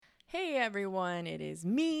Hey everyone, it is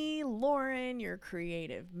me, Lauren, your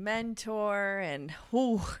creative mentor, and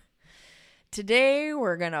today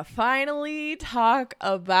we're gonna finally talk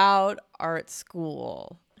about art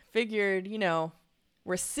school. Figured,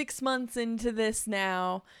 we're 6 months into this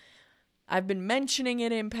now. I've been mentioning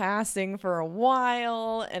it in passing for a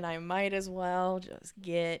while, and I might as well just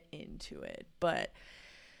get into it. But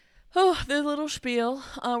the little spiel.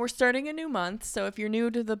 We're starting a new month, so if you're new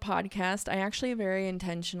to the podcast, I actually very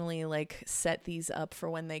intentionally set these up for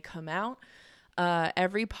when they come out.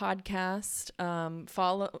 Every podcast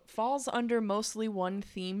falls under mostly one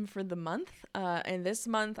theme for the month. And this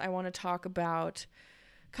month, I want to talk about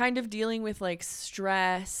kind of dealing with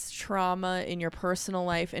stress, trauma in your personal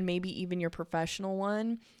life, and maybe even your professional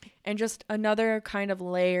one, and just another kind of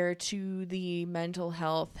layer to the mental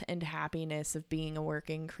health and happiness of being a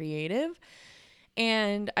working creative.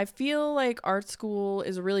 And I feel like art school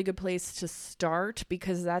is a really good place to start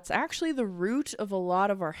because that's actually the root of a lot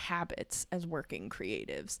of our habits as working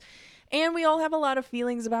creatives. And we all have a lot of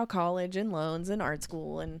feelings about college and loans and art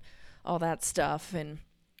school and all that stuff. And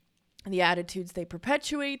the attitudes they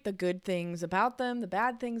perpetuate, the good things about them, the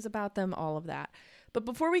bad things about them, all of that. But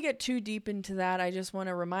before we get too deep into that, I just want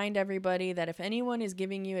to remind everybody that if anyone is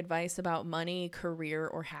giving you advice about money, career,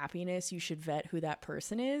 or happiness, you should vet who that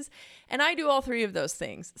person is. And I do all three of those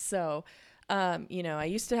things. So, I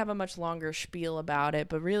used to have a much longer spiel about it,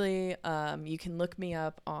 but really, you can look me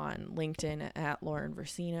up on LinkedIn at Lauren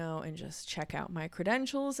Versino and just check out my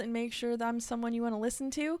credentials and make sure that I'm someone you want to listen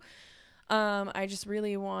to. I just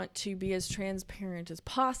really want to be as transparent as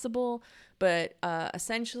possible, but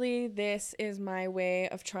essentially this is my way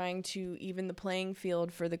of trying to even the playing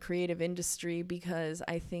field for the creative industry because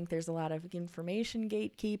I think there's a lot of information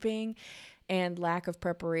gatekeeping and lack of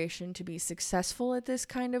preparation to be successful at this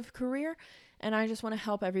kind of career. And I just want to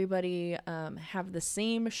help everybody have the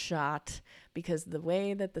same shot because the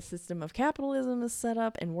way that the system of capitalism is set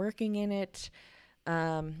up and working in it,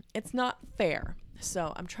 it's not fair.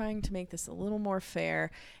 So I'm trying to make this a little more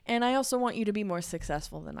fair. And I also want you to be more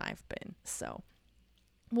successful than I've been. So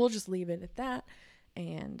we'll just leave it at that.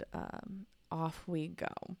 And off we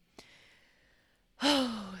go.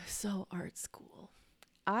 So art school.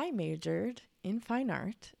 I majored in fine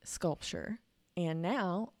art, sculpture, and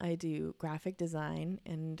now I do graphic design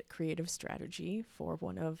and creative strategy for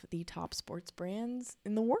one of the top sports brands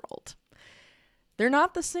in the world. They're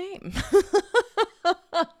not the same.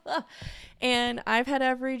 And I've had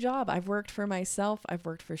every job. I've worked for myself. I've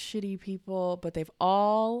worked for shitty people, but they've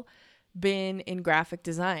all been in graphic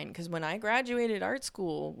design. Because when I graduated art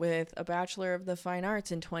school with a Bachelor of the Fine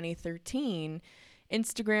Arts in 2013,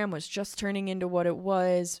 Instagram was just turning into what it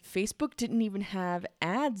was. Facebook didn't even have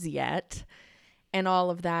ads yet and all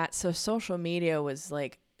of that. So social media was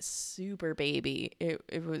super baby.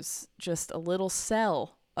 It was just a little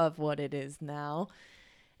cell of what it is now.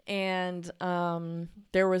 And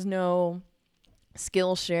there was no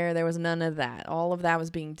Skillshare. There was none of that. All of that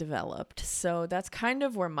was being developed. So that's kind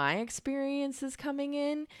of where my experience is coming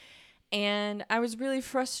in. And I was really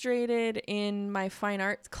frustrated in my fine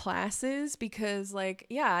arts classes because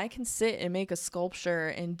I can sit and make a sculpture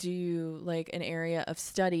and do an area of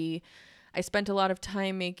study. I spent a lot of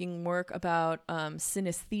time making work about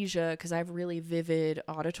synesthesia because I have really vivid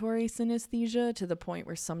auditory synesthesia to the point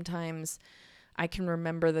where sometimes I can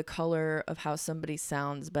remember the color of how somebody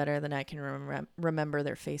sounds better than I can remember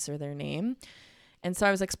their face or their name. And so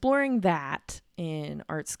I was exploring that in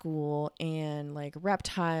art school and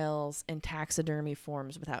reptiles and taxidermy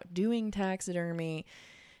forms without doing taxidermy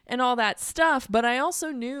and all that stuff. But I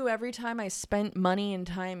also knew every time I spent money and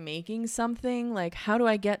time making something, how do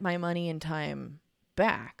I get my money and time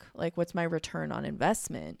back? What's my return on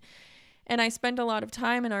investment? And I spent a lot of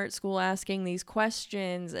time in art school asking these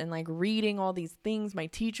questions and reading all these things my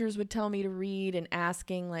teachers would tell me to read and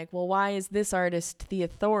asking well, why is this artist the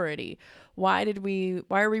authority? Why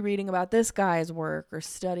are we reading about this guy's work or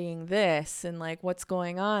studying this and what's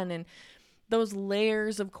going on? And those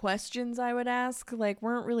layers of questions I would ask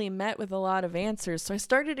weren't really met with a lot of answers. So I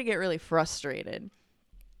started to get really frustrated.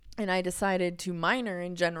 And I decided to minor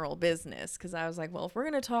in general business because I was well, if we're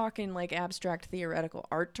going to talk in abstract theoretical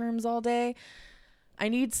art terms all day, I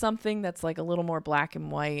need something that's a little more black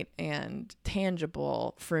and white and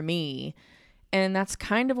tangible for me. And that's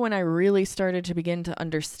kind of when I really started to begin to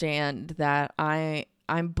understand that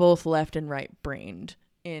I'm both left and right brained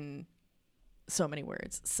in so many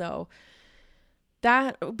words. So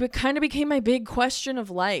that kind of became my big question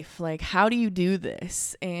of life. How do you do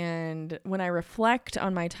this? And when I reflect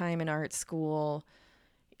on my time in art school,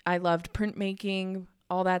 I loved printmaking.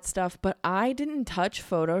 all that stuff, but I didn't touch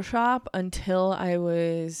Photoshop until I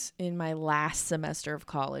was in my last semester of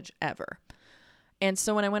college ever. And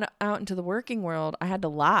so when I went out into the working world, I had to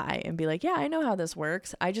lie and be like, yeah, I know how this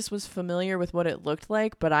works. I just was familiar with what it looked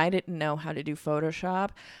like, but I didn't know how to do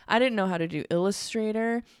Photoshop. I didn't know how to do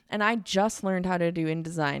Illustrator. And I just learned how to do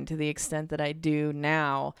InDesign to the extent that I do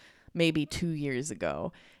now, maybe 2 years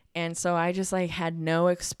ago. And so I just like had no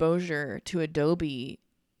exposure to Adobe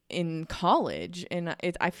in college. And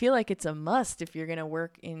I feel like it's a must if you're going to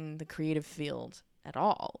work in the creative field at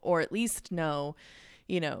all, or at least know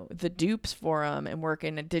the dupes for them and work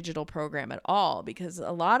in a digital program at all, because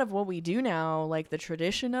a lot of what we do now, like the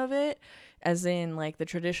tradition of it, as in like the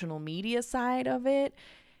traditional media side of it,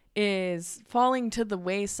 is falling to the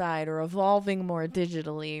wayside or evolving more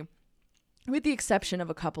digitally, with the exception of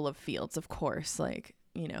a couple of fields, of course, like,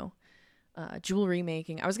 jewelry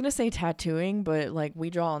making. I was going to say tattooing, but like we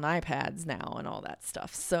draw on iPads now and all that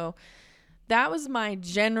stuff. So that was my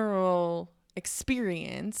general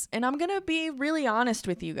experience, and I'm gonna be really honest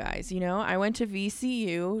with you guys. I went to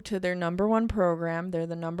VCU, to their number one program. They're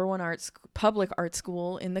the number one public art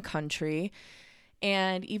school in the country,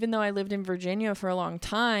 and even though I lived in Virginia for a long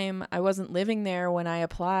time, I wasn't living there when I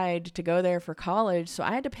applied to go there for college, so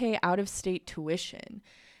I had to pay out-of-state tuition,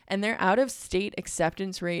 and their out-of-state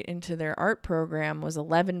acceptance rate into their art program was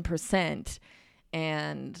 11%.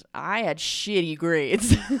 And I had shitty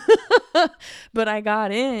grades, but I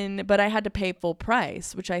got in, but I had to pay full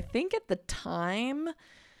price, which I think at the time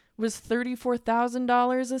was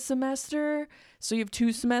 $34,000 a semester. So you have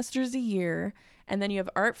 2 semesters a year, and then you have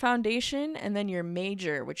art foundation, and then your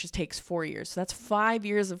major, which takes 4 years. So that's 5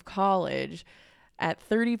 years of college at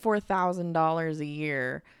 $34,000 a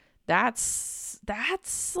year. That's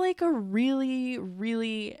like a really,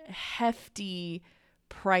 really hefty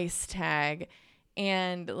price tag.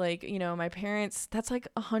 And like, my parents, that's like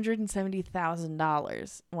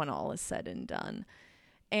 $170,000 when all is said and done.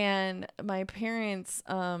 And my parents,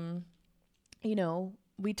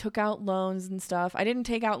 we took out loans and stuff. I didn't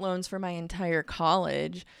take out loans for my entire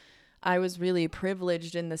college. I was really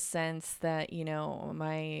privileged in the sense that,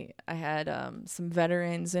 I had some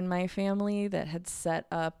veterans in my family that had set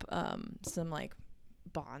up some like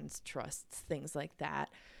bonds, trusts, things like that.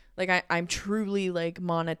 Like I'm truly like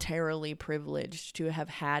monetarily privileged to have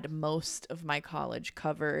had most of my college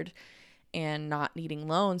covered and not needing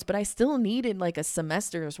loans, but I still needed like a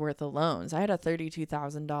semester's worth of loans. I had a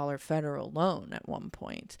 $32,000 federal loan at one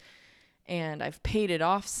point, and I've paid it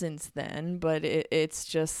off since then, but it's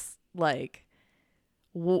just like,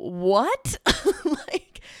 what?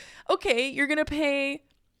 Like, okay, you're going to pay,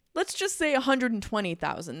 let's just say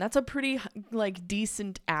 $120,000. That's a pretty like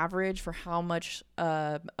decent average for how much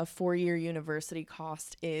a 4-year university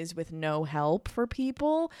cost is with no help for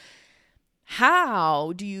people.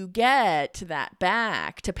 How do you get that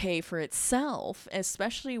back to pay for itself,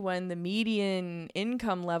 especially when the median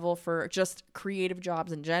income level for just creative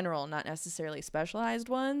jobs in general, not necessarily specialized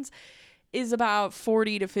ones, is about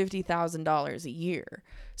 $40,000 to $50,000 a year.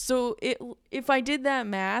 So if I did that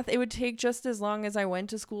math, it would take just as long as I went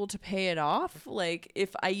to school to pay it off. Like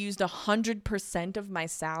if I used 100% of my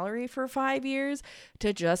salary for 5 years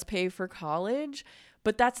to just pay for college,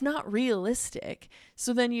 but that's not realistic.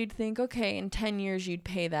 So then you'd think, okay, in 10 years you'd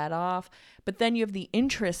pay that off. But then you have the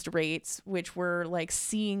interest rates, which we're like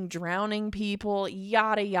seeing drowning people,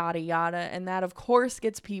 yada, yada, yada. And that, of course,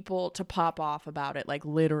 gets people to pop off about it, like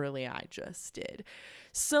literally I just did.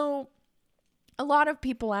 So a lot of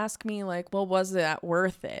people ask me like, well, was that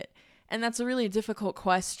worth it? And that's a really difficult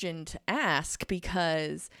question to ask,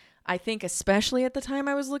 because I think especially at the time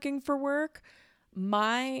I was looking for work,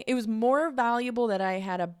 it was more valuable that I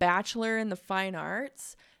had a bachelor in the fine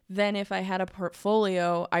arts than if I had a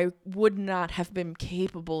portfolio I would not have been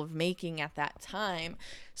capable of making at that time.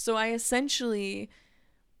 So I essentially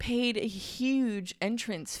paid a huge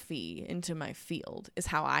entrance fee into my field, is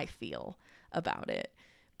how I feel about it.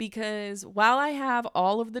 Because while I have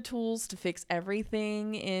all of the tools to fix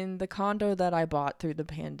everything in the condo that I bought through the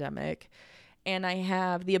pandemic, and I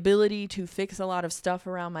have the ability to fix a lot of stuff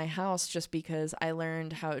around my house just because I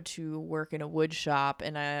learned how to work in a wood shop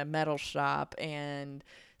and a metal shop and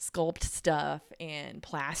sculpt stuff and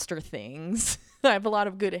plaster things. I have a lot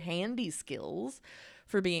of good handy skills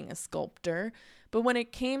for being a sculptor. But when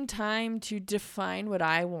it came time to define what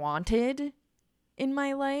I wanted in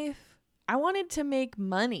my life, I wanted to make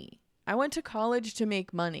money. I went to college to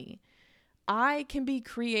make money. I can be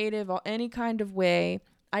creative any kind of way.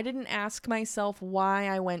 I didn't ask myself why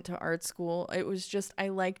I went to art school. It was just I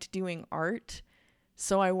liked doing art,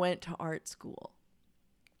 so I went to art school.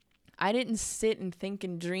 I didn't sit and think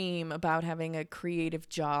and dream about having a creative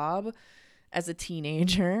job as a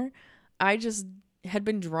teenager. I just had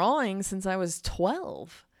been drawing since I was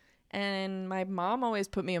 12. And my mom always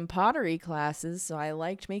put me in pottery classes, so I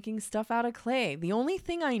liked making stuff out of clay. The only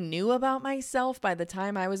thing I knew about myself by the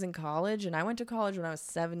time I was in college, and I went to college when I was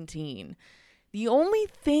 17, the only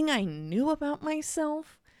thing I knew about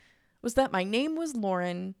myself was that my name was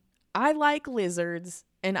Lauren, I like lizards,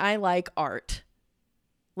 and I like art.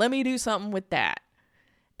 Let me do something with that.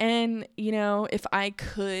 And, if I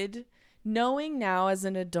could, knowing now as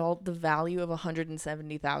an adult the value of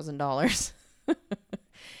 $170,000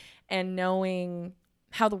 and knowing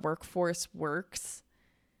how the workforce works,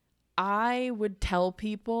 I would tell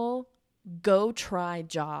people, go try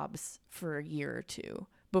jobs for a year or two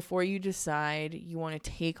before you decide you want to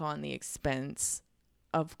take on the expense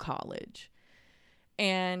of college.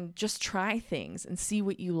 And just try things and see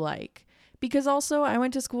what you like. Because also, I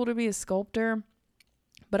went to school to be a sculptor,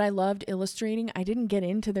 but I loved illustrating. I didn't get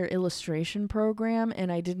into their illustration program,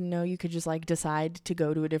 and I didn't know you could just decide to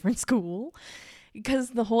go to a different school. Because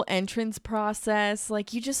the whole entrance process,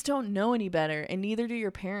 you just don't know any better. And neither do your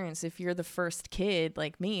parents if you're the first kid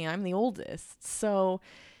like me. I'm the oldest. So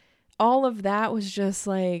all of that was just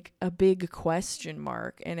a big question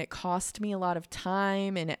mark. And it cost me a lot of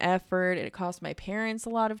time and effort. It cost my parents a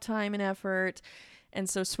lot of time and effort. And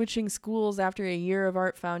so switching schools after a year of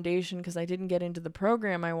art foundation because I didn't get into the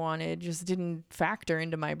program I wanted just didn't factor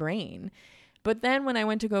into my brain. But then when I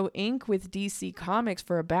went to go ink with DC Comics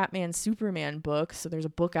for a Batman Superman book, so there's a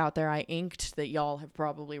book out there I inked that y'all have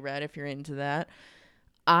probably read if you're into that,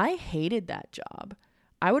 I hated that job.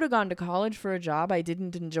 I would have gone to college for a job I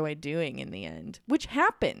didn't enjoy doing in the end, which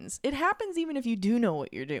happens. It happens even if you do know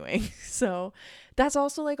what you're doing. So that's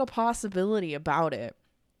also a possibility about it.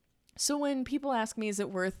 So when people ask me, is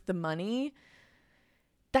it worth the money?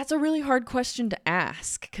 That's a really hard question to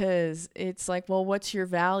ask because it's well, what's your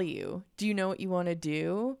value? Do you know what you want to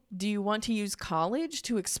do? Do you want to use college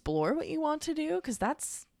to explore what you want to do? Because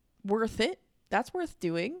that's worth it. That's worth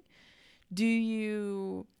doing. Do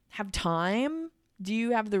you have time? Do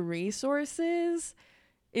you have the resources?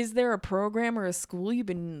 Is there a program or a school you've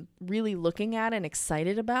been really looking at and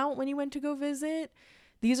excited about when you went to go visit?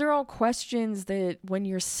 These are all questions that when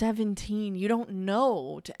you're 17, you don't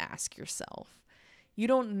know to ask yourself. You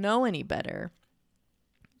don't know any better.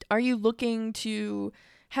 Are you looking to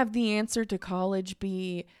have the answer to college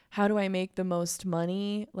be, how do I make the most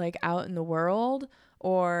money out in the world?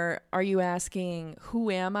 Or are you asking,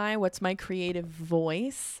 who am I? What's my creative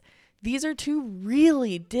voice? These are two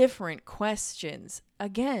really different questions.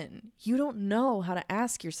 Again, you don't know how to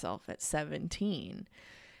ask yourself at 17.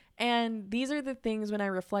 And these are the things when I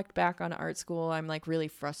reflect back on art school, I'm really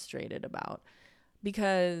frustrated about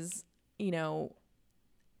because,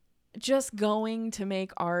 just going to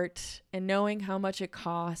make art and knowing how much it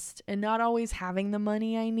cost and not always having the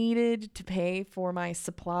money I needed to pay for my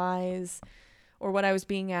supplies or what I was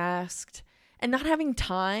being asked and not having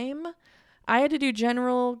time. I had to do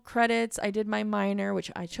general credits. I did my minor,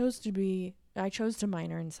 which I chose to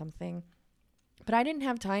minor in something, but I didn't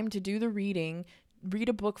have time to do the reading, read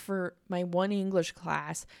a book for my one English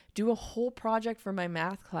class, do a whole project for my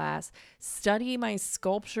math class, study my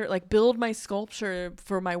sculpture, build my sculpture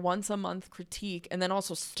for my once a month critique, and then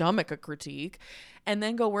also stomach a critique, and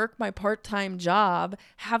then go work my part-time job,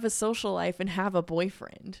 have a social life, and have a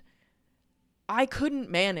boyfriend. I couldn't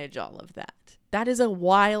manage all of that. That is a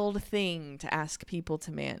wild thing to ask people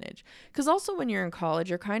to manage. Because also when you're in college,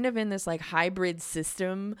 you're kind of in this hybrid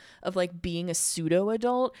system of being a pseudo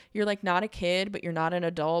adult. You're not a kid, but you're not an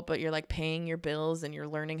adult, but you're paying your bills and you're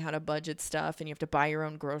learning how to budget stuff and you have to buy your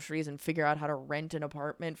own groceries and figure out how to rent an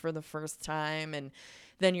apartment for the first time. And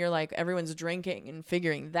then you're everyone's drinking and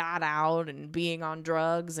figuring that out and being on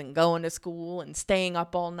drugs and going to school and staying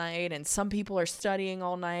up all night. And some people are studying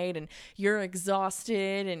all night and you're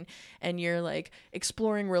exhausted and you're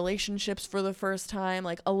exploring relationships for the first time.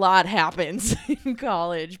 A lot happens in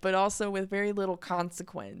college, but also with very little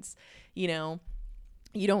consequence. You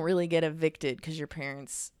don't really get evicted because your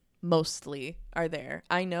parents mostly are there.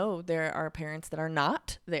 I know there are parents that are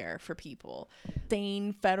not there for people.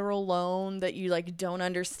 Sane federal loan that you don't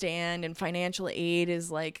understand and financial aid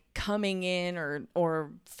is coming in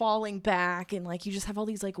or falling back and you just have all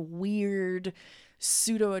these weird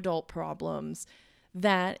pseudo adult problems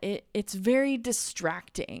that it's very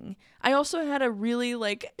distracting. I also had a really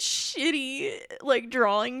shitty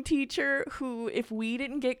drawing teacher who, if we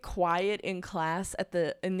didn't get quiet in class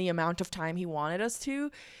in the amount of time he wanted us to,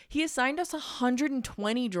 he assigned us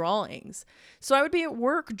 120 drawings. So I would be at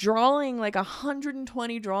work drawing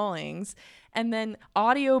 120 drawings, and then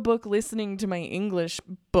audiobook listening to my English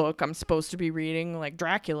book I'm supposed to be reading, like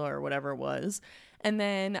Dracula or whatever it was. And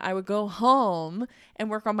then I would go home and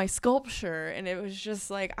work on my sculpture. And it was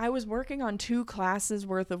just like I was working on 2 classes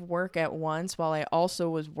worth of work at once while I also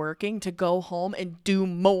was working to go home and do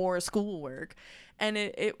more schoolwork. And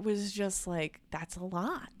it was just like, that's a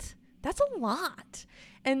lot. That's a lot.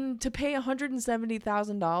 And to pay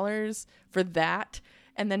 $170,000 for that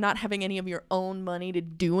and then not having any of your own money to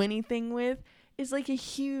do anything with is like a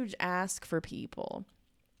huge ask for people.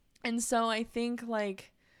 And so I think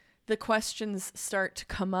like the questions start to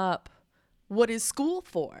come up. What is school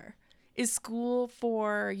for? Is school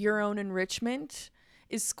for your own enrichment?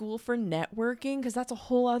 Is school for networking? Because that's a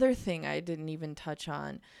whole other thing I didn't even touch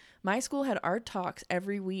on. My school had art talks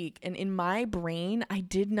every week, and in my brain, I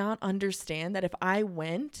did not understand that if I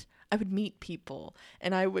went, I would meet people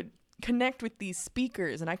and I would connect with these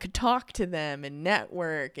speakers and I could talk to them and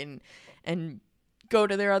network and go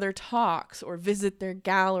to their other talks or visit their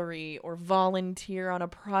gallery or volunteer on a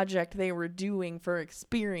project they were doing for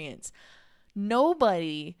experience.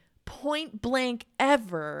 Nobody point blank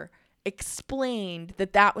ever explained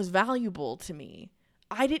that that was valuable to me.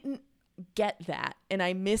 I didn't get that, and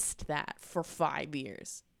I missed that for 5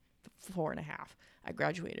 years, 4.5. I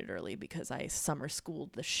graduated early because I summer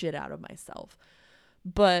schooled the shit out of myself.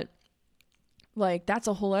 But like that's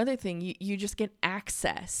a whole other thing. You just get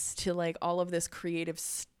access to like all of this creative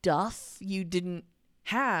stuff you didn't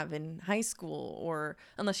have in high school, or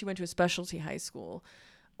unless you went to a specialty high school,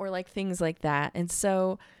 or like things like that. And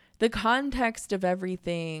so the context of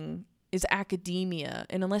everything is academia,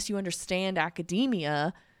 and unless you understand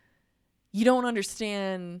academia, you don't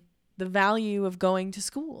understand the value of going to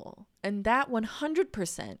school. And that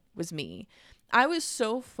 100% was me. I was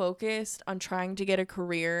so focused on trying to get a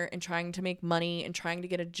career and trying to make money and trying to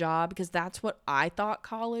get a job because that's what I thought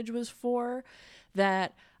college was for,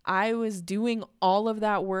 that I was doing all of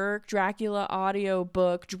that work, Dracula audio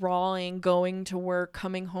book, drawing, going to work,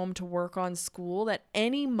 coming home to work on school, that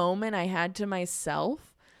any moment I had to myself,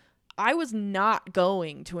 I was not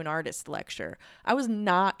going to an artist lecture. I was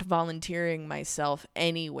not volunteering myself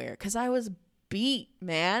anywhere because I was beat,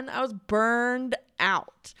 man. I was burned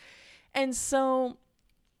out. And so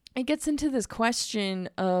it gets into this question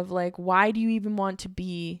of like, why do you even want to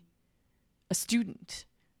be a student?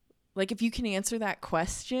 Like, if you can answer that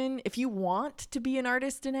question, if you want to be an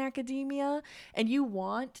artist in academia and you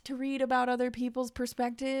want to read about other people's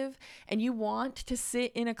perspective and you want to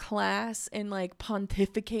sit in a class and like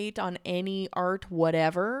pontificate on any art,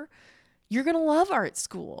 whatever, you're going to love art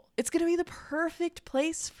school. It's going to be the perfect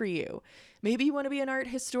place for you. Maybe you want to be an art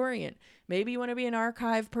historian. Maybe you want to be an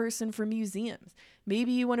archive person for museums.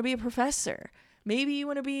 Maybe you want to be a professor. Maybe you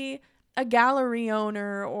want to be a gallery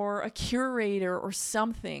owner or a curator or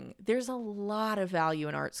something. There's a lot of value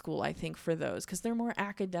in art school, I think, for those, because they're more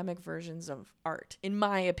academic versions of art, in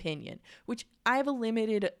my opinion, which I have a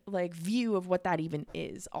limited like view of what that even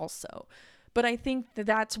is also. But I think that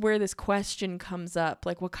that's where this question comes up.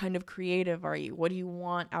 Like, what kind of creative are you? What do you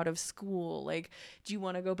want out of school? Like, do you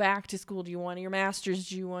want to go back to school? Do you want your master's?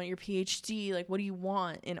 Do you want your PhD? Like, what do you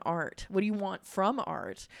want in art? What do you want from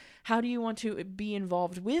art? How do you want to be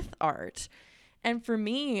involved with art? And for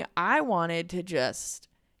me, I wanted to just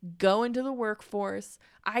go into the workforce.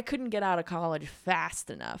 I couldn't get out of college fast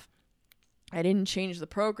enough. I didn't change the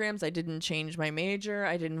programs. I didn't change my major.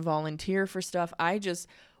 I didn't volunteer for stuff. I just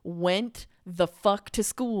went the fuck to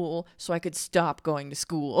school so I could stop going to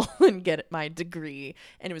school and get my degree.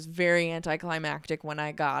 And it was very anticlimactic when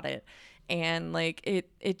I got it. And like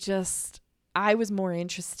it just, I was more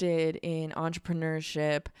interested in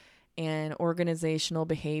entrepreneurship and organizational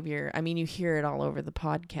behavior. I mean, you hear it all over the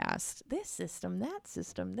podcast. This system,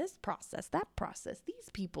 this process, that process, these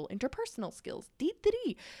people, interpersonal skills, dee.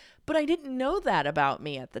 But I didn't know that about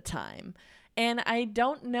me at the time. And I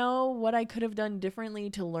don't know what I could have done differently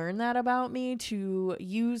to learn that about me, to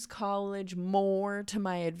use college more to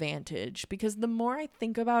my advantage. Because the more I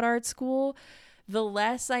think about art school, the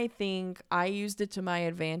less I think I used it to my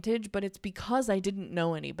advantage, but it's because I didn't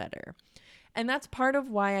know any better. And that's part of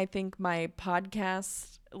why I think my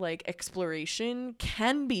podcast like exploration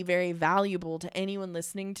can be very valuable to anyone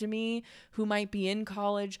listening to me who might be in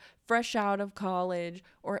college, fresh out of college,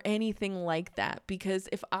 or anything like that. Because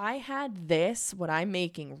if I had this, what I'm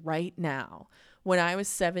making right now, when I was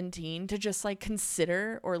 17, to just like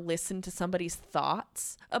consider or listen to somebody's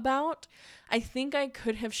thoughts about, I think I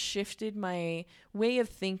could have shifted my way of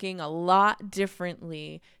thinking a lot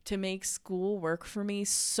differently to make school work for me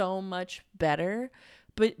so much better.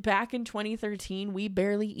 But back in 2013, we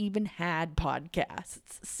barely even had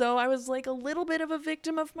podcasts. So I was like a little bit of a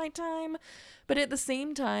victim of my time. But at the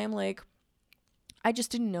same time, like, I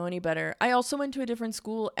just didn't know any better. I also went to a different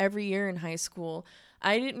school every year in high school.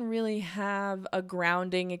 I didn't really have a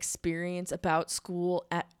grounding experience about school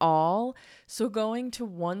at all. So going to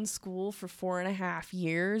one school for 4.5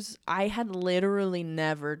 years, I had literally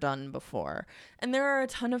never done before. And there are a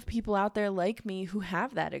ton of people out there like me who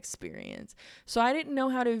have that experience. So I didn't know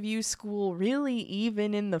how to view school really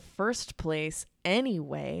even in the first place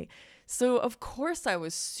anyway. So of course I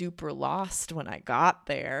was super lost when I got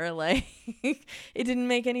there. Like it didn't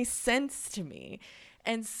make any sense to me.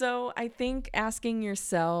 And so I think asking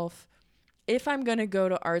yourself, if I'm going to go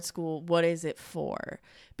to art school, what is it for?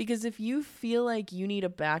 Because if you feel like you need a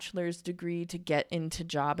bachelor's degree to get into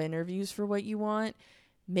job interviews for what you want,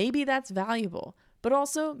 maybe that's valuable. But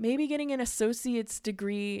also, maybe getting an associate's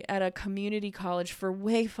degree at a community college for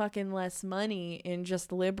way fucking less money in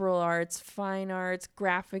just liberal arts, fine arts,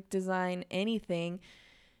 graphic design, anything,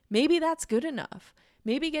 maybe that's good enough.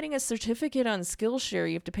 Maybe getting a certificate on Skillshare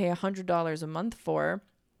you have to pay $100 a month for,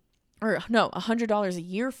 or no, $100 a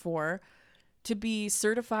year for, to be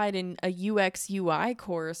certified in a UX UI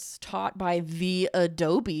course taught by the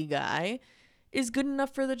Adobe guy is good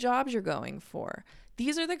enough for the jobs you're going for.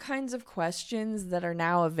 These are the kinds of questions that are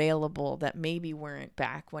now available that maybe weren't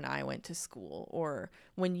back when I went to school or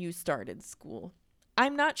when you started school.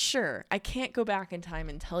 I'm not sure. I can't go back in time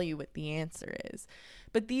and tell you what the answer is.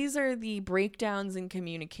 But these are the breakdowns in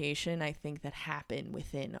communication, I think, that happen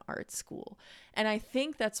within art school. And I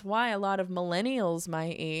think that's why a lot of millennials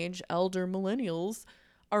my age, elder millennials,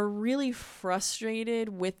 are really frustrated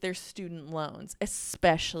with their student loans,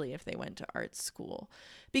 especially if they went to art school.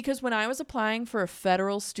 Because when I was applying for a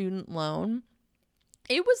federal student loan,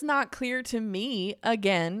 it was not clear to me,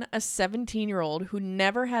 again, a 17-year-old who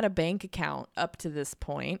never had a bank account up to this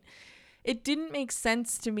point. It didn't make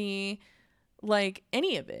sense to me, like,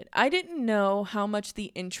 any of it. I didn't know how much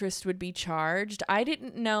the interest would be charged. I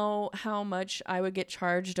didn't know how much I would get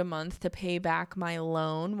charged a month to pay back my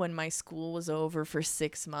loan when my school was over for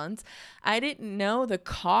 6 months. I didn't know the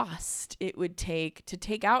cost it would take to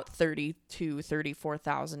take out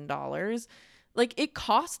 $34,000. Like, it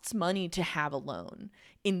costs money to have a loan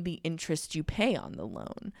in the interest you pay on the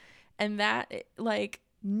loan. And that, like,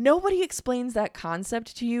 nobody explains that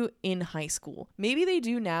concept to you in high school. Maybe they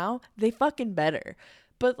do now. They fucking better.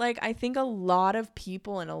 But, like, I think a lot of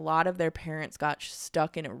people and a lot of their parents got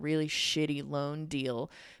stuck in a really shitty loan deal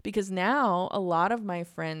because now a lot of my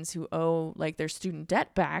friends who owe, like, their student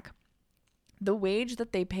debt back, the wage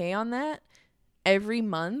that they pay on that every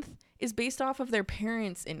month is based off of their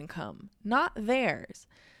parents' income, not theirs.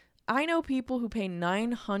 I know people who pay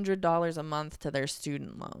 $900 a month to their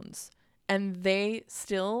student loans, and they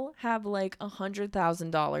still have like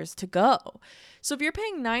 $100,000 to go. So if you're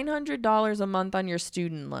paying $900 a month on your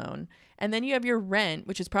student loan, and then you have your rent,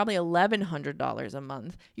 which is probably $1,100 a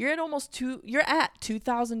month, you're at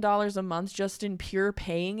 $2,000 a month just in pure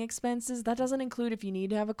paying expenses. That doesn't include if you need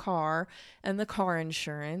to have a car and the car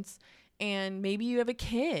insurance. And maybe you have a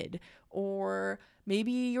kid, or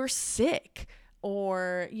maybe you're sick,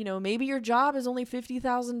 or, you know, maybe your job is only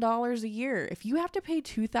 $50,000 a year. If you have to pay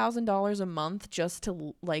 $2,000 a month just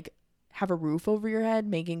to, like, have a roof over your head,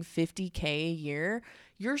 making $50K a year,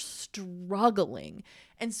 you're struggling.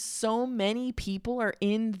 And so many people are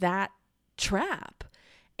in that trap.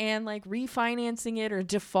 And, like, refinancing it or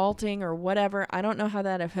defaulting or whatever, I don't know how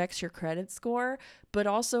that affects your credit score, but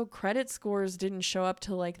also credit scores didn't show up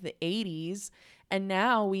till like the 80s, and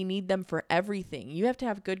now we need them for everything. You have to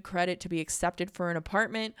have good credit to be accepted for an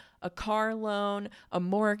apartment, a car loan, a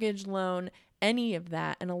mortgage loan, any of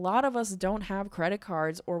that. And a lot of us don't have credit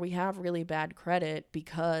cards, or we have really bad credit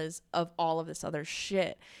because of all of this other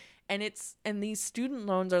shit. And these student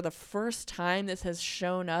loans are the first time this has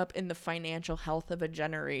shown up in the financial health of a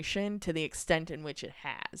generation to the extent in which it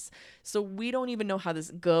has. So we don't even know how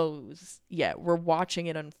this goes yet. We're watching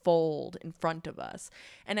it unfold in front of us.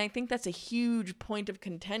 And I think that's a huge point of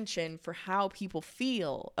contention for how people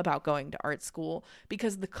feel about going to art school,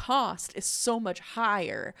 because the cost is so much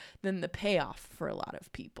higher than the payoff for a lot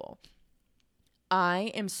of people.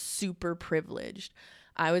 I am super privileged.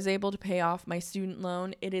 I was able to pay off my student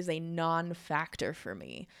loan. It is a non-factor for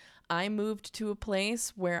me. I moved to a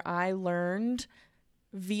place where I learned,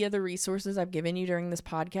 via the resources I've given you during this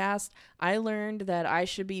podcast, I learned that I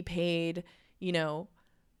should be paid, you know,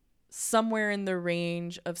 somewhere in the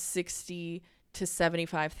range of $60,000 to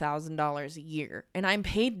 $75,000 a year. And I'm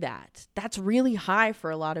paid that. That's really high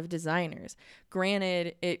for a lot of designers.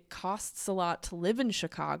 Granted, it costs a lot to live in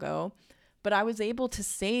Chicago, but I was able to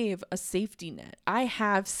save a safety net. I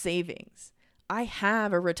have savings. I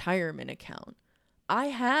have a retirement account. I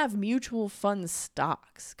have mutual fund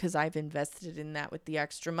stocks because I've invested in that with the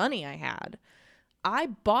extra money I had. I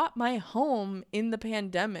bought my home in the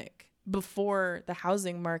pandemic before the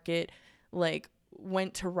housing market like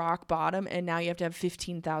went to rock bottom, and now you have to have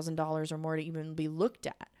 $15,000 or more to even be looked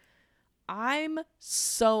at. I'm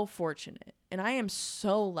so fortunate and I am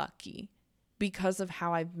so lucky because of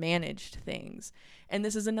how I've managed things. And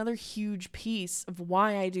this is another huge piece of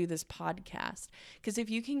why I do this podcast. Because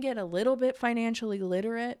if you can get a little bit financially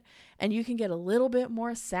literate and you can get a little bit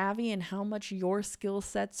more savvy in how much your skill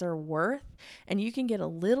sets are worth, and you can get a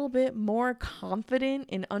little bit more confident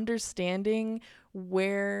in understanding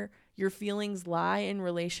where your feelings lie in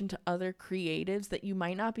relation to other creatives that you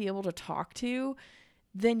might not be able to talk to,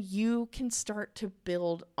 then you can start to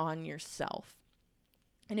build on yourself.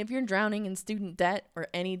 And if you're drowning in student debt or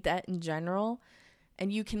any debt in general,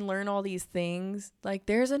 and you can learn all these things, like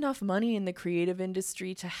there's enough money in the creative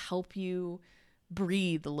industry to help you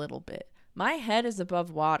breathe a little bit. My head is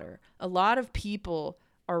above water. A lot of people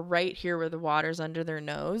are right here where the water's under their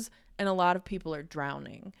nose, and a lot of people are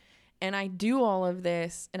drowning. And I do all of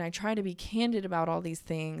this, and I try to be candid about all these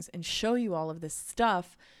things and show you all of this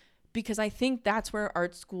stuff because I think that's where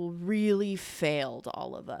art school really failed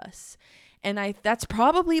all of us. And that's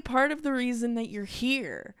probably part of the reason that you're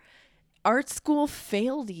here. Art school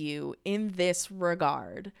failed you in this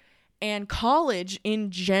regard. And college in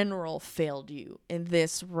general failed you in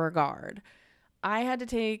this regard. I had to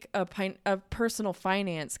take a personal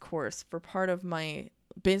finance course for part of my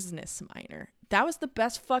business minor. That was the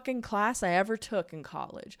best fucking class I ever took in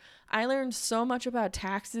college. I learned so much about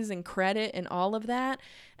taxes and credit and all of that.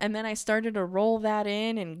 And then I started to roll that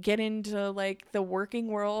in and get into like the working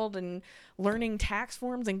world and learning tax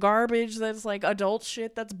forms and garbage that's like adult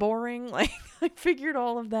shit that's boring. Like I figured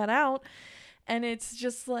all of that out. And it's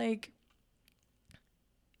just like,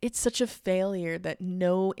 it's such a failure that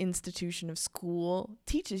no institution of school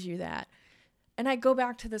teaches you that. And I go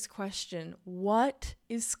back to this question, what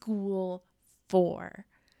is school for?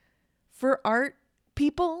 For art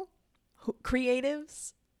people,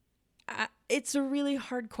 creatives? It's a really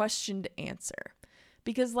hard question to answer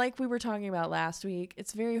because like we were talking about last week,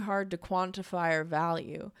 it's very hard to quantify our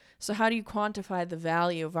value. So how do you quantify the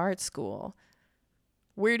value of art school?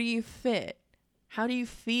 Where do you fit? How do you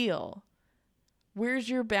feel? Where's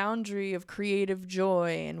your boundary of creative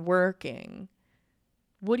joy and working?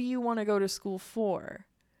 What do you want to go to school for?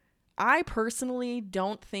 I personally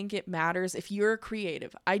don't think it matters if you're a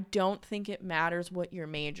creative. I don't think it matters what your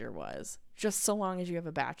major was, just so long as you have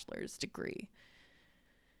a bachelor's degree.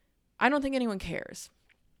 I don't think anyone cares.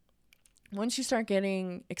 Once you start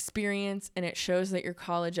getting experience and it shows that you're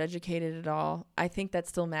college educated at all, I think that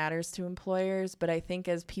still matters to employers. But I think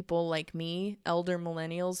as people like me, elder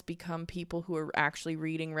millennials, become people who are actually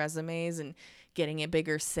reading resumes and getting a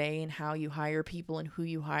bigger say in how you hire people and who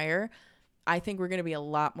you hire, I think we're going to be a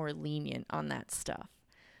lot more lenient on that stuff.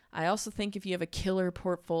 I also think if you have a killer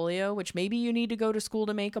portfolio, which maybe you need to go to school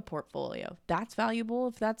to make a portfolio, that's valuable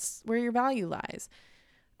if that's where your value lies.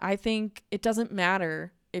 I think it doesn't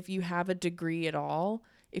matter if you have a degree at all.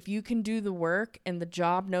 If you can do the work and the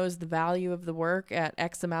job knows the value of the work at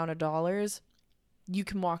X amount of dollars, you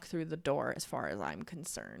can walk through the door as far as I'm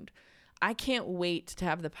concerned. I can't wait to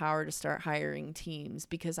have the power to start hiring teams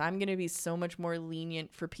because I'm going to be so much more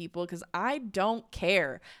lenient for people because I don't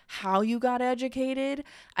care how you got educated.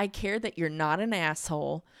 I care that you're not an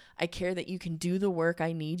asshole. I care that you can do the work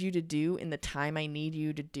I need you to do in the time I need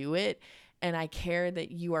you to do it. And I care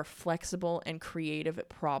that you are flexible and creative at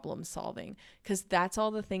problem solving because that's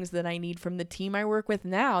all the things that I need from the team I work with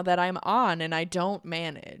now that I'm on and I don't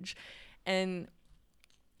manage. And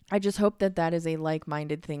I just hope that that is a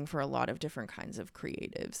like-minded thing for a lot of different kinds of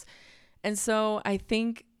creatives. And so I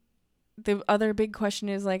think the other big question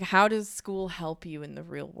is like, how does school help you in the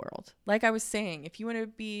real world? Like I was saying, if you want to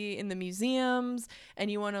be in the museums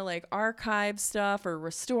and you want to like archive stuff or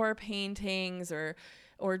restore paintings or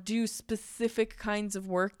do specific kinds of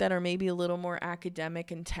work that are maybe a little more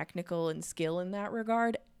academic and technical and skill in that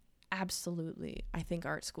regard, absolutely. I think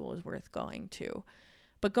art school is worth going to.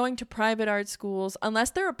 But going to private art schools,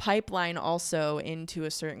 unless they're a pipeline also into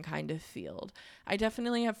a certain kind of field. I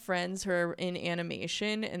definitely have friends who are in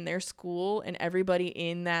animation and their school and everybody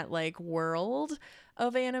in that like world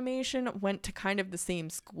of animation went to kind of the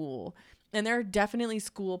same school. And there are definitely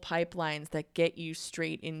school pipelines that get you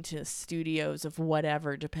straight into studios of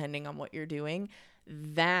whatever, depending on what you're doing.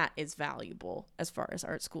 That is valuable as far as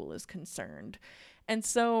art school is concerned. And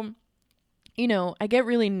so I get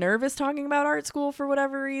really nervous talking about art school for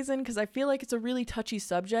whatever reason, because I feel like it's a really touchy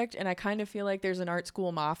subject, and I kind of feel like there's an art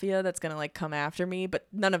school mafia that's going to like come after me, but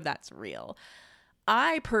none of that's real.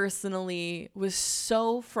 I personally was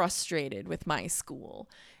so frustrated with my school,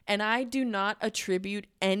 and I do not attribute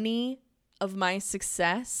any of my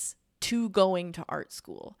success to going to art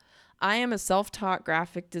school. I am a self-taught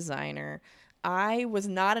graphic designer. I was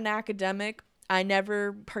not an academic. I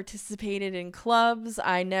never participated in clubs.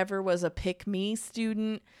 I never was a pick me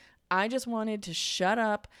student. I just wanted to shut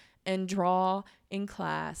up and draw in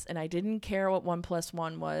class, and I didn't care what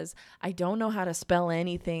 1+1 was. I don't know how to spell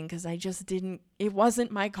anything because I just didn't, it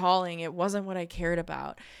wasn't my calling. It wasn't what I cared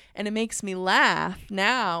about. And it makes me laugh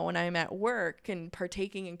now when I'm at work and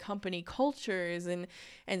partaking in company cultures and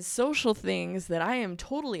social things that I am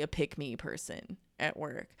totally a pick me person at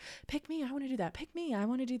work. Pick me, I want to do that. Pick me, I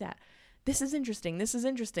want to do that. This is interesting. This is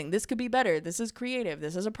interesting. This could be better. This is creative.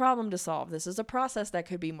 This is a problem to solve. This is a process that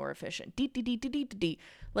could be more efficient.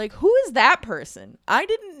 Like, who is that person? I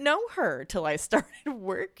didn't know her till I started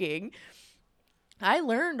working. I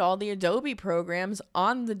learned all the Adobe programs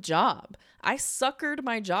on the job. I suckered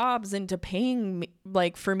my jobs into paying me,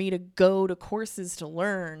 like, for me to go to courses to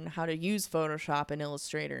learn how to use Photoshop and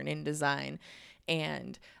Illustrator and InDesign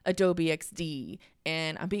and Adobe XD,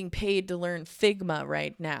 and I'm being paid to learn Figma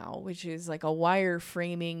right now, which is like a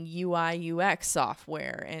wireframing UI UX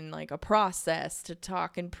software and like a process to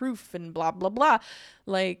talk and proof and blah blah blah.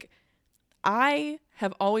 Like, I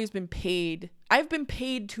have always been paid. I've been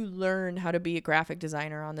paid to learn how to be a graphic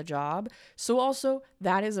designer on the job. So also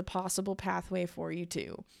that is a possible pathway for you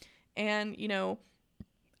too. And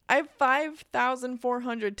I have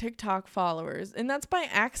 5,400 TikTok followers, and that's by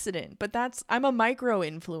accident, but I'm a micro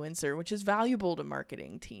influencer, which is valuable to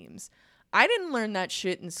marketing teams. I didn't learn that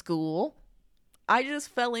shit in school. I just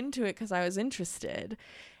fell into it because I was interested.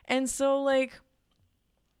 And so, like,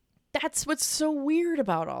 that's what's so weird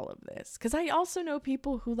about all of this. Because I also know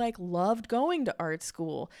people who like loved going to art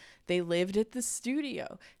school. They lived at the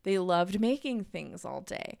studio. They loved making things all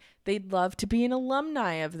day. They'd love to be an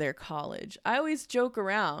alumni of their college. I always joke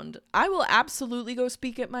around. I will absolutely go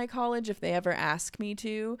speak at my college if they ever ask me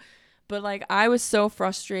to. But like, I was so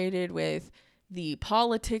frustrated with the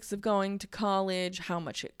politics of going to college, how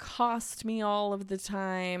much it cost me all of the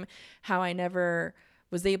time, how I never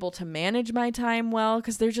was able to manage my time well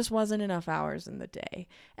because there just wasn't enough hours in the day.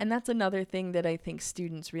 And that's another thing that I think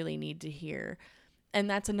students really need to hear. And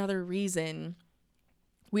that's another reason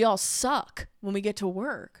we all suck when we get to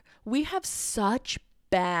work. We have such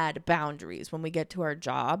bad boundaries when we get to our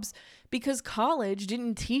jobs because college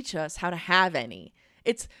didn't teach us how to have any.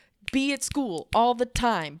 It's be at school all the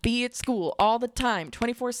time. Be at school all the time,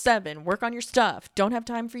 24/7. Work on your stuff. Don't have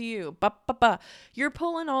time for you. You're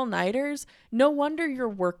pulling all-nighters. No wonder you're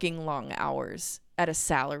working long hours at a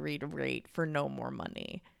salaried rate for no more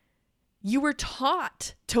money. You were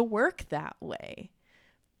taught to work that way.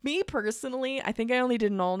 Me personally, I think I only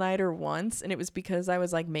did an all-nighter once, and it was because I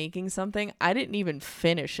was like making something. I didn't even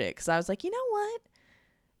finish it because I was like, you know what?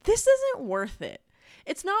 This isn't worth it.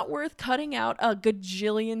 It's not worth cutting out a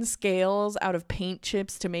gajillion scales out of paint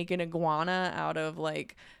chips to make an iguana out of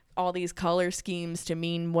like all these color schemes to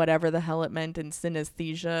mean whatever the hell it meant in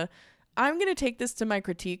synesthesia. I'm going to take this to my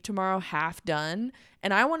critique tomorrow half done,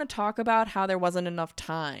 and I want to talk about how there wasn't enough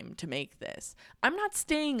time to make this. I'm not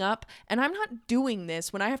staying up, and I'm not doing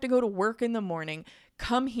this when I have to go to work in the morning,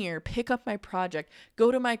 come here, pick up my project,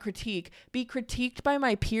 go to my critique, be critiqued by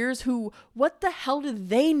my peers who, what the hell do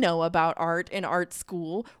they know about art and art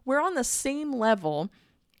school? We're on the same level.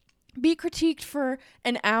 Be critiqued for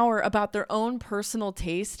an hour about their own personal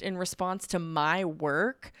taste in response to my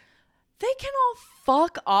work. They can all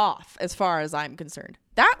fuck off as far as I'm concerned.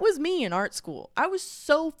 That was me in art school. I was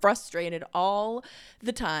so frustrated all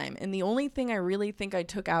the time. And the only thing I really think I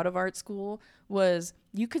took out of art school was,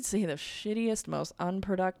 you could say the shittiest, most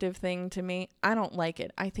unproductive thing to me. I don't like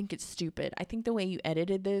it. I think it's stupid. I think the way you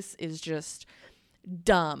edited this is just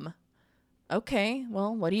dumb. Okay,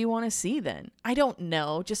 well, what do you want to see then? I don't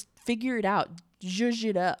know. Just figure it out. Zhuzh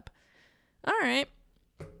it up. All right,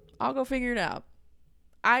 I'll go figure it out.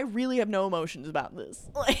 I really have no emotions about this.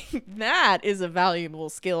 Like, that is a valuable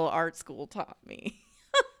skill art school taught me.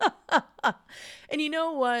 And you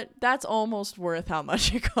know what? That's almost worth how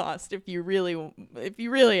much it cost if you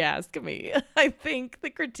really ask me. I think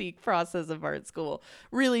the critique process of art school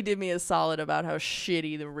really did me a solid about how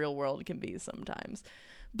shitty the real world can be sometimes.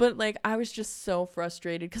 But like, I was just so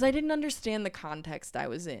frustrated because I didn't understand the context I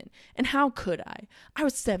was in. And how could I? I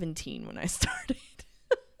was 17 when I started.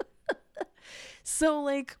 So,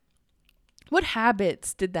 like, what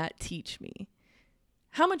habits did that teach me?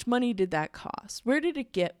 How much money did that cost? Where did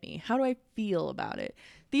it get me? How do I feel about it?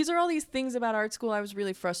 These are all these things about art school I was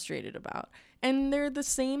really frustrated about. And they're the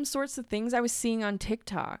same sorts of things I was seeing on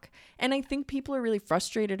TikTok. And I think people are really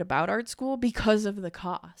frustrated about art school because of the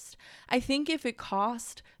cost. I think if it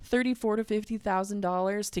cost $34,000 to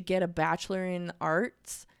 $50,000 to get a bachelor in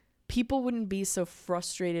arts, people wouldn't be so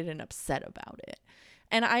frustrated and upset about it.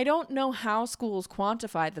 And I don't know how schools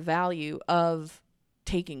quantify the value of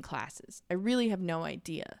taking classes. I really have no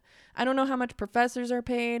idea. I don't know how much professors are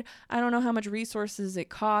paid. I don't know how much resources it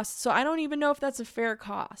costs. So I don't even know if that's a fair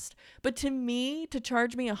cost. But to me, to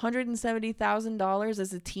charge me $170,000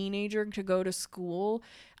 as a teenager to go to school,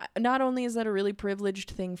 not only is that a really privileged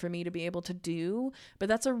thing for me to be able to do, but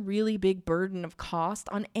that's a really big burden of cost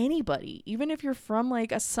on anybody, even if you're from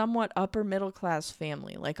like a somewhat upper middle class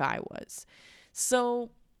family like I was. So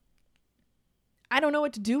I don't know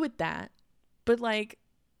what to do with that. But like,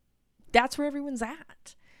 that's where everyone's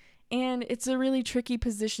at. And it's a really tricky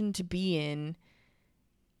position to be in.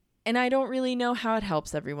 And I don't really know how it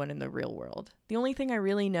helps everyone in the real world. The only thing I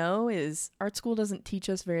really know is art school doesn't teach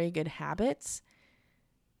us very good habits.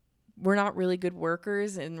 We're not really good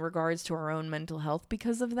workers in regards to our own mental health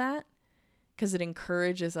because of that. Because it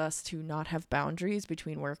encourages us to not have boundaries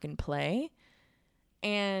between work and play.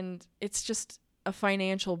 And it's just a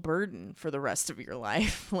financial burden for the rest of your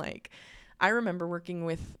life. Like, I remember working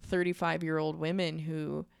with 35-year-old women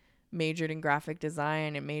who majored in graphic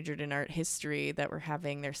design and majored in art history that were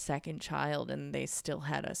having their second child, and they still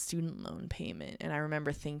had a student loan payment. And I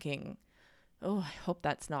remember thinking, oh, I hope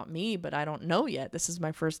that's not me, but I don't know yet. This is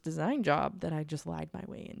my first design job that I just lied my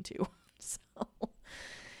way into. So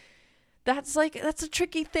that's a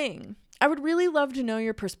tricky thing. I would really love to know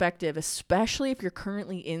your perspective, especially if you're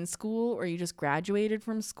currently in school or you just graduated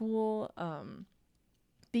from school.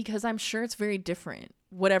 Because I'm sure it's very different,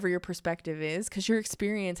 whatever your perspective is, because your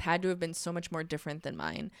experience had to have been so much more different than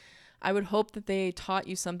mine. I would hope that they taught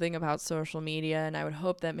you something about social media, and I would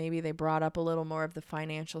hope that maybe they brought up a little more of the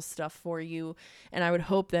financial stuff for you, and I would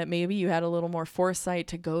hope that maybe you had a little more foresight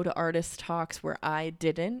to go to artist talks where I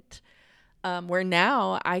didn't. Where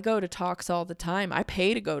now I go to talks all the time. I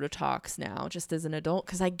pay to go to talks now just as an adult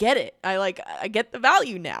because I get it. I get the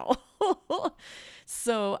value now.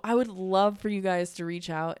 So I would love for you guys to reach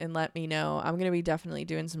out and let me know. I'm going to be definitely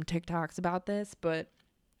doing some TikToks about this, but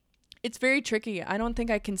it's very tricky. I don't think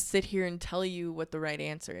I can sit here and tell you what the right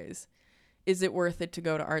answer is. Is it worth it to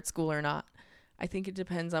go to art school or not? I think it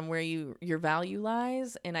depends on where your value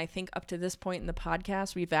lies. And I think up to this point in the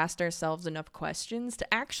podcast, we've asked ourselves enough questions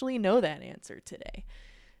to actually know that answer today.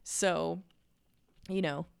 So,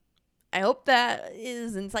 I hope that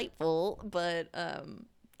is insightful, but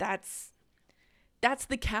that's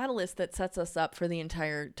the catalyst that sets us up for the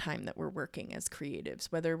entire time that we're working as creatives.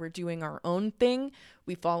 Whether we're doing our own thing,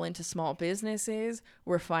 we fall into small businesses,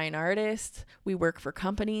 we're fine artists, we work for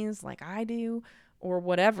companies like I do, or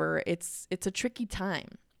whatever. It's a tricky time.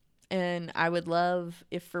 And I would love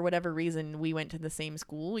if for whatever reason we went to the same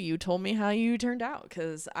school, you told me how you turned out,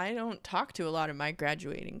 because I don't talk to a lot of my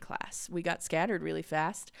graduating class. We got scattered really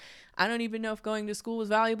fast. I don't even know if going to school was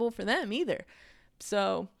valuable for them either.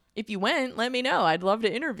 So if you went, let me know. I'd love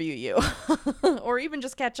to interview you or even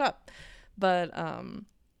just catch up. But,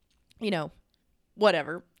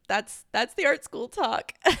 whatever. That's the art school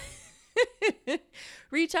talk.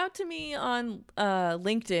 Reach out to me on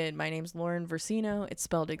LinkedIn. My name's Lauren Versino. It's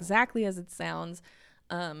spelled exactly as it sounds.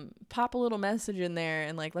 Pop a little message in there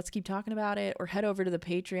and let's keep talking about it, or head over to the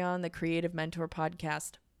Patreon, the Creative Mentor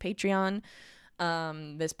Podcast Patreon.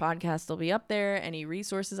 This podcast will be up there. Any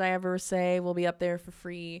resources I ever say will be up there for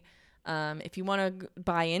free. If you want to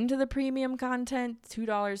buy into the premium content,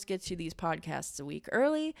 $2 gets you these podcasts a week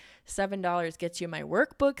early. $7 gets you my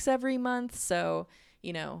workbooks every month. So,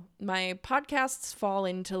 my podcasts fall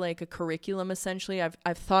into a curriculum essentially. I've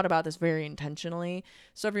thought about this very intentionally.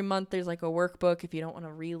 So every month there's a workbook if you don't want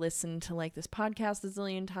to re-listen to this podcast a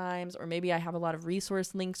zillion times, or maybe I have a lot of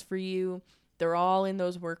resource links for you. They're all in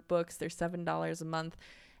those workbooks. They're $7 a month.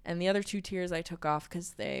 And the other 2 tiers I took off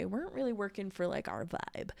because they weren't really working for our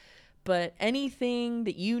vibe. But anything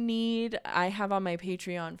that you need, I have on my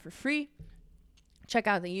Patreon for free. Check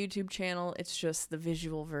out the YouTube channel. It's just the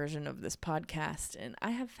visual version of this podcast. And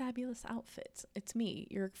I have fabulous outfits. It's me,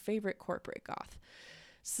 your favorite corporate goth.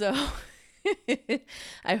 So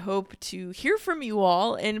I hope to hear from you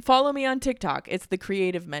all, and follow me on TikTok. It's The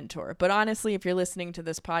Creative Mentor. But honestly, if you're listening to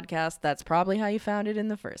this podcast, that's probably how you found it in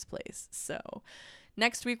the first place. So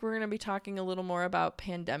next week, we're going to be talking a little more about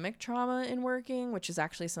pandemic trauma in working, which is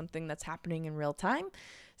actually something that's happening in real time.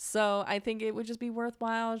 So I think it would just be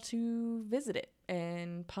worthwhile to visit it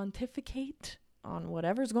and pontificate on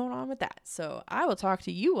whatever's going on with that. So I will talk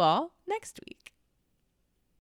to you all next week.